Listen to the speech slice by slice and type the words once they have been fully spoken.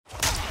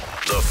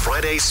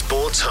Friday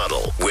Sports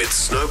Huddle with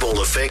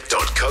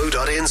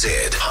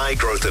snowballeffect.co.nz. High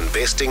growth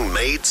investing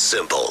made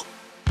simple.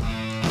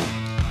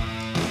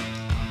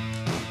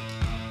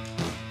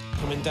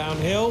 Coming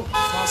downhill.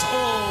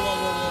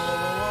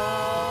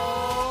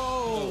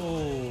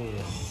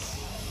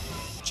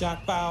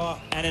 Jack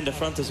Bauer. And into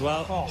front as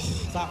well. Oh,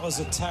 that was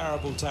a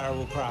terrible,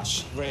 terrible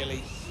crash,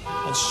 really.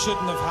 And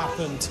shouldn't have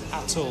happened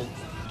at all.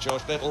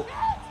 Josh Little.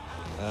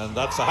 And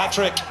that's a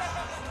hat-trick.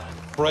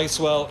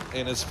 Bracewell,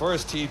 in his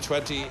first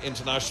T20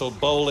 international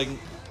bowling,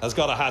 has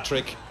got a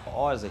hat-trick.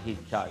 I, as a head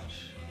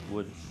coach,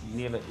 would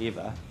never,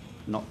 ever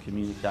not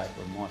communicate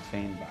with my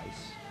fan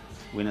base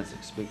when it's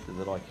expected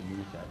that I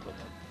communicate with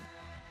them.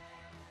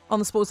 On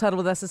the Sports Huddle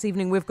with us this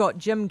evening, we've got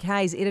Jim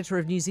Kayes, editor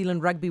of New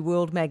Zealand Rugby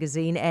World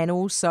magazine, and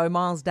also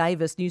Miles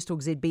Davis,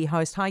 Newstalk ZB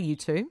host. Hi, you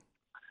two.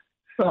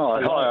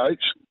 Hi,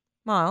 H.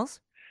 Miles,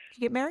 did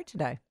you get married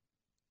today?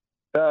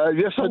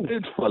 Yes, I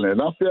did, funny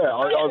enough, yeah.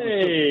 I was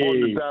just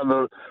wandering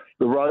down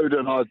the road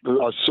and I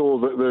saw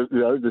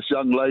that this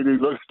young lady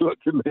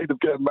looked in need of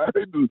getting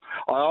married, and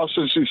I asked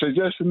her and she said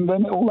yes, and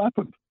then it all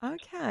happened.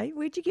 Okay,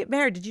 where'd you get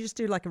married? Did you just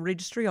do like a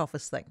registry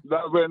office thing?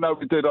 No,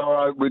 we did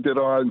our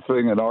own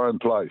thing in our own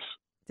place.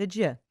 Did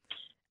you?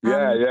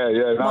 Yeah.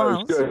 No,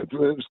 Miles, it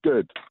was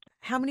good.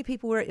 How many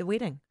people were at your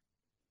wedding?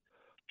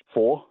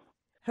 4.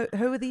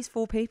 Who are these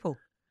 4 people?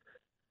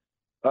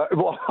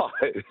 Why?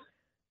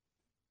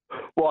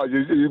 Why,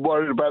 you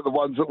worried about the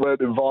ones that weren't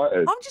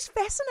invited? I'm just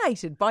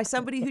fascinated by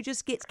somebody who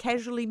just gets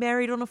casually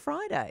married on a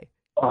Friday.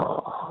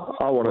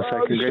 I want to say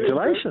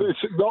congratulations.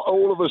 Not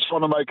all of us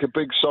want to make a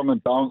big song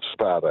and dance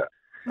about it.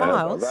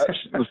 Miles?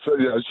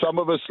 Some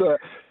of us,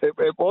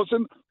 it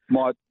wasn't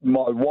my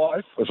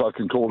wife, as I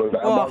can call her now.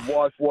 Oh. My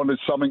wife wanted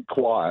something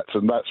quiet,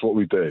 and that's what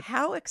we did.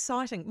 How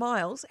exciting.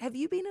 Miles, have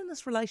you been in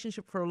this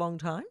relationship for a long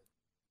time?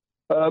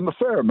 A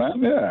fair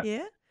amount, yeah.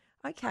 Yeah?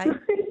 Okay.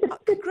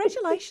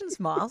 Congratulations,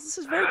 Miles. This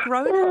is very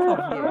grown up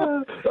of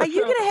you. Are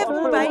you going to have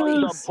more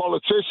babies? Some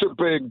politician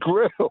being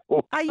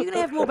grilled. Are you going to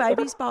have more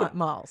babies,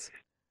 Miles?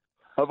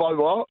 Have I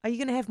what? Are you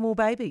going to have more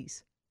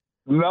babies?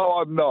 No,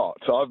 I'm not.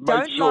 I've made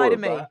Don't sure lie to of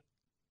me. that.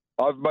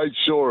 I've made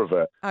sure of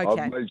it.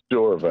 Okay. I've made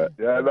sure of it.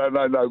 Yeah,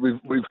 no.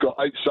 We've got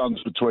 8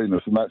 sons between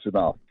us, and that's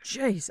enough.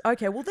 Jeez.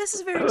 Okay. Well, this is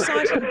a very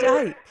exciting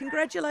day.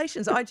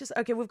 Congratulations.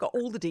 We've got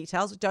all the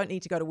details. Don't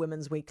need to go to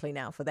Women's Weekly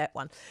now for that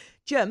one.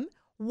 Jim,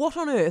 what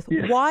on earth?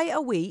 Yeah.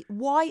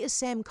 Why is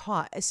Sam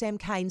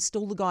Cane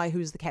still the guy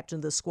who's the captain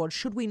of the squad?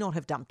 Should we not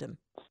have dumped him?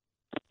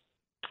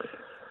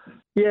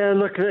 Yeah,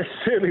 look, that's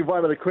certainly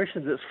one of the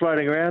questions that's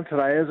floating around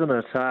today, isn't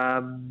it?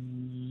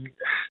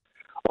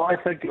 I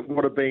think it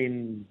would have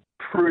been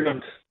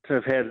prudent to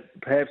have had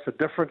perhaps a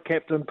different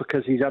captain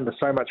because he's under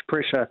so much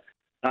pressure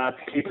to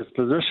keep his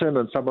position,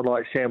 and someone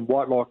like Sam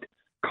Whitelock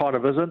kind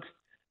of isn't.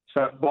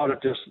 So it might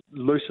have just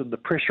loosened the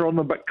pressure on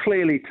them. But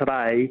clearly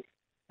today,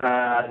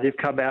 they've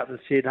come out and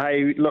said,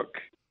 hey, look,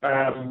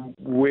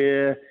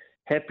 we're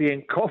happy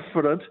and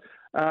confident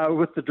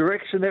with the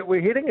direction that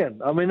we're heading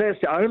in. I mean, that's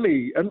the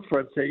only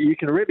inference that you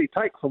can really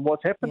take from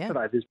what's happened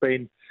today. There's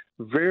been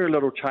very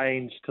little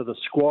change to the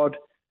squad.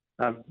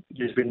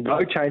 There's been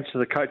no change to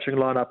the coaching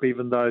lineup,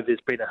 even though there's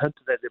been a hint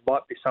that there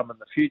might be some in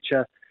the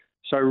future.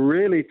 So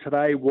really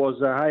today was,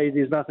 hey,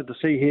 there's nothing to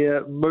see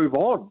here, move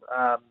on.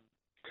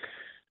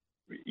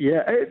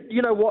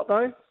 You know what,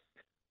 though?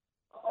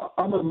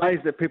 I'm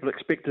amazed that people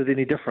expected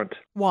any different.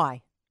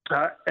 Why?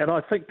 And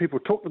I think people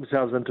talk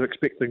themselves into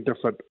expecting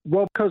different.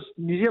 Well, because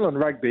New Zealand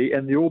Rugby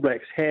and the All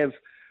Blacks have,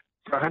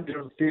 for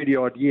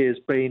 130-odd years,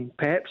 been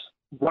perhaps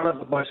one of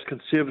the most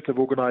conservative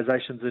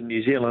organisations in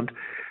New Zealand.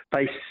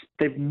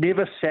 They've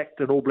never sacked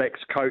an All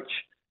Blacks coach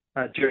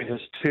during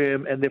his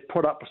term, and they've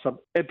put up with some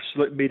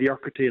absolute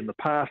mediocrity in the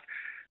past.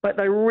 But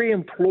they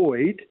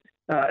re-employed,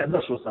 and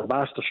this was a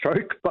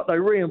masterstroke, but they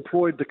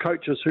re-employed the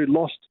coaches who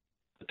lost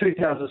the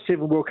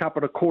 2007 World Cup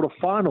in a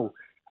quarter-final.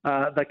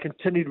 They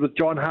continued with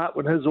John Hart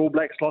when his All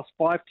Blacks lost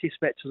 5 test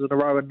matches in a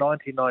row in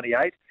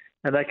 1998,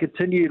 and they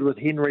continued with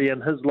Henry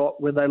and his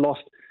lot when they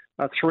lost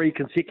 3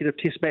 consecutive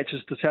test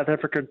matches to South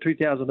Africa in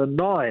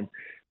 2009.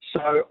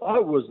 So I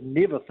was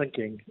never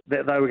thinking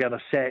that they were going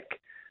to sack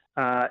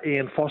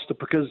Ian Foster,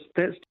 because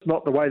that's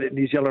not the way that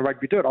New Zealand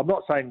Rugby do it. I'm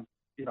not saying,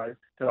 that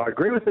I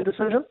agree with the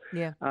decision,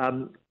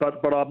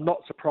 but I'm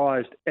not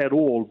surprised at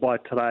all by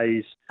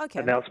today's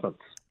announcements.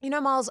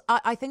 Miles,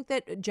 I think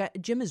that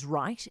Jim is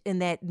right in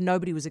that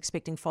nobody was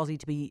expecting Fozzie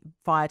to be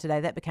fired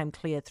today. That became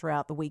clear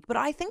throughout the week. But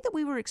I think that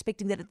we were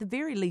expecting that at the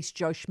very least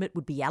Joe Schmidt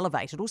would be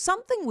elevated, or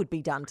something would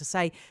be done to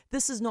say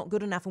this is not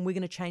good enough and we're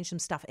going to change some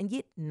stuff. And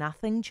yet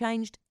nothing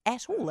changed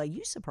at all. Are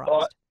you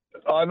surprised?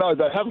 I know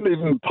they haven't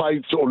even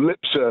paid sort of lip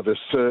service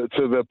to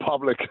the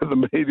public and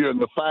the media and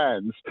the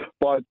fans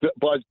by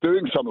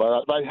doing something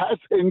like that. They have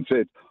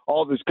hinted,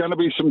 there's going to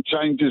be some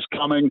changes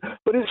coming,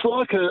 but it's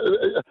like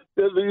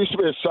there used to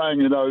be a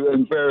saying,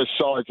 in various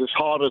sides, it's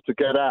harder to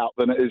get out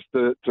than it is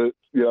to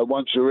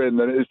once you're in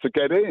than it is to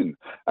get in.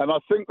 And I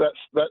think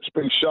that's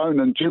been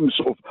shown, and Jim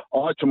sort of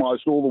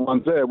itemised all the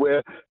ones there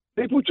where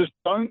people just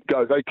don't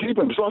go. They keep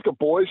them. It's like a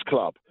boys'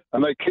 club,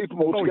 and they keep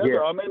them all together.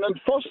 Yeah. I mean, and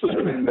Foster's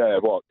been there,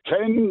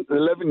 10,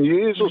 11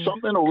 years or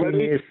something already?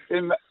 10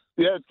 years.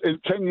 In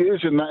 10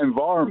 years in that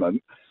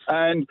environment,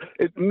 and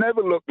it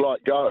never looked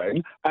like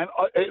going. And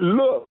it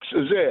looks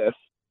as if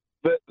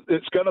that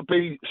it's going to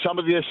be some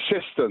of the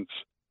assistants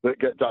that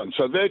get done.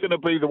 So they're going to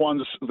be the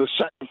ones, the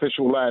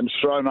sacrificial lambs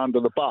thrown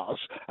under the bus,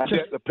 and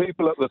yet the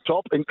people at the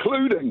top,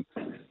 including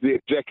the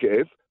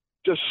executive,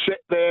 just sit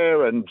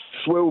there and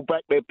swill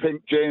back their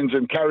pink jeans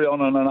and carry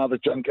on another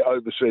junket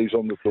overseas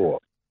on the tour.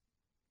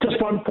 Just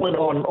one point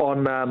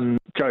on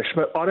Joe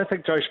Schmidt. I don't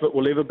think Joe Schmidt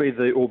will ever be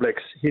the All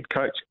Blacks head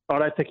coach. I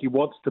don't think he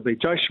wants to be.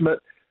 Joe Schmidt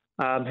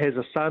has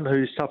a son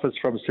who suffers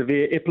from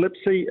severe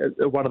epilepsy.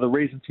 One of the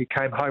reasons he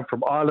came home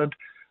from Ireland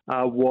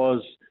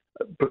was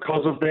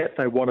because of that.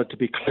 They wanted to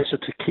be closer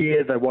to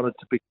care.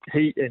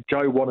 He and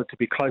Joe wanted to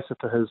be closer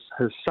to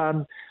his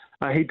son.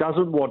 He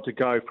doesn't want to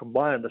go, from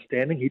my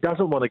understanding, he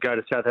doesn't want to go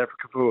to South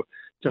Africa for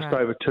just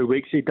over 2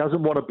 weeks. He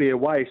doesn't want to be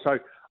away. So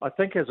I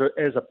think as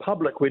a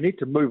public, we need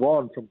to move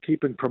on from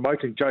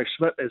promoting Joe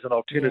Schmidt as an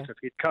alternative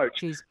head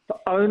coach. Jeez. The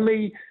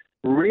only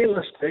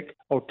realistic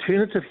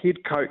alternative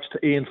head coach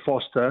to Ian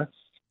Foster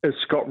is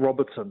Scott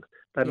Robertson.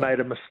 They made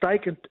a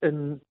mistake at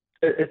the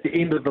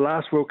end of the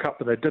last World Cup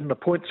when they didn't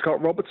appoint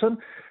Scott Robertson.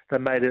 They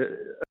made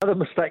another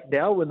mistake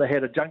now when they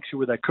had a juncture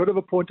where they could have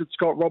appointed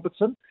Scott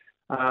Robertson.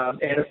 And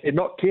if they're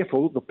not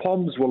careful, the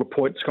Poms will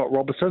appoint Scott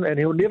Robertson and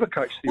he'll never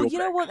coach the All Blacks. Well, you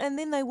know what? And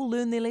then they will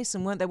learn their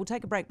lesson, won't they? We'll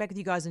take a break. Back with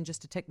you guys in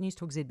just a tick. News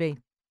Talk ZB.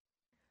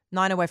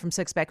 9 away from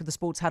 6, back with the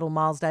Sports Huddle,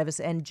 Miles Davis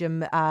and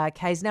Jim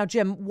Kays. Now,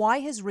 Jim,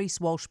 why has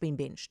Reece Walsh been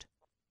benched?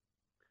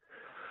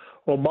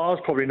 Well, Miles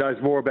probably knows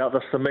more about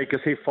this than me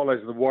because he follows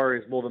the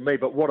Warriors more than me.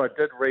 But what I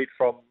did read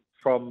from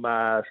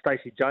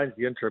Stacey Jones,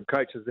 the interim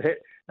coach, is that,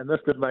 and this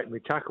did make me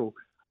chuckle,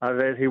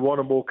 that he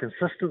wanted more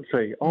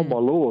consistency. Oh, my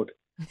Lord.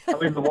 I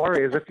mean, the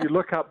Warriors, if you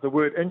look up the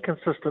word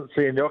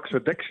inconsistency in the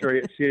Oxford Dictionary,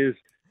 it says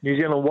New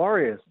Zealand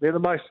Warriors. They're the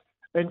most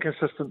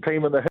inconsistent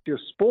team in the history of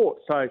sport.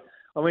 So,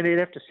 I mean, he'd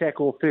have to sack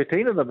all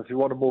 13 of them if you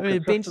wanted more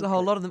consistency. Bench the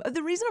whole lot of them.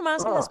 The reason I'm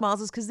asking this, Miles,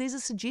 is because there's a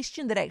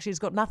suggestion that actually has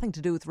got nothing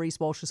to do with Reece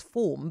Walsh's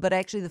form, but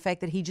actually the fact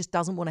that he just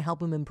doesn't want to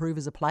help him improve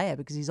as a player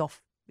because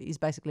he's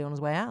basically on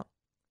his way out.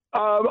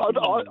 I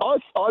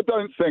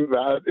don't think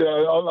that.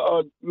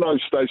 I know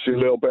Stacey a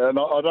little bit, and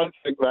I don't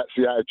think that's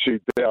the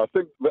attitude there. I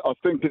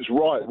think it's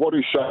right. What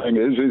he's saying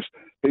is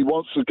he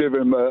wants to give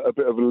him a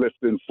bit of a lift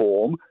in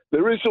form.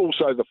 There is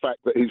also the fact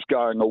that he's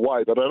going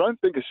away, but I don't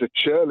think it's a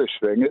churlish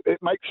thing.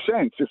 It makes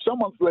sense. If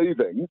someone's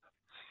leaving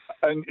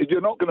and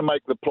you're not going to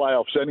make the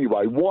playoffs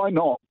anyway, why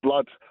not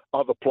blood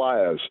other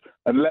players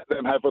and let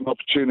them have an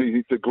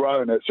opportunity to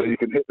grow in it so you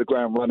can hit the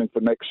ground running for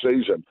next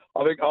season?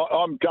 I think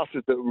I'm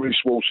gutted that Reece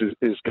Walsh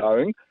is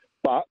going,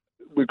 but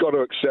we've got to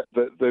accept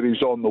that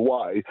he's on the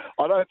way.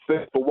 I don't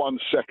think for 1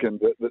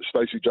 second that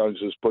Stacey Jones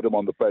has put him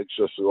on the bench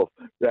just sort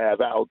of,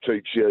 that'll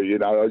teach you, you're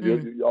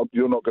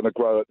not going to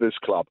grow at this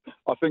club.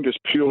 I think it's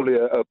purely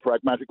a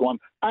pragmatic one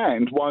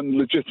and one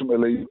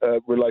legitimately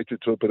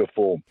related to a bit of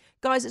form.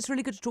 Guys, it's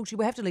really good to talk to you.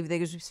 We have to leave it there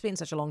because we've spent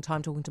such a long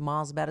time talking to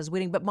Miles about his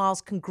wedding. But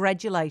Miles,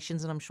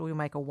 congratulations, and I'm sure you'll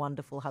make a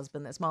wonderful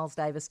husband. That's Miles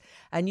Davis,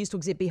 a News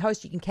Talk ZB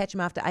host. You can catch him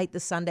after 8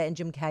 this Sunday, and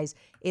Jim Kays,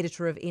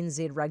 editor of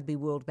NZ Rugby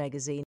World Magazine.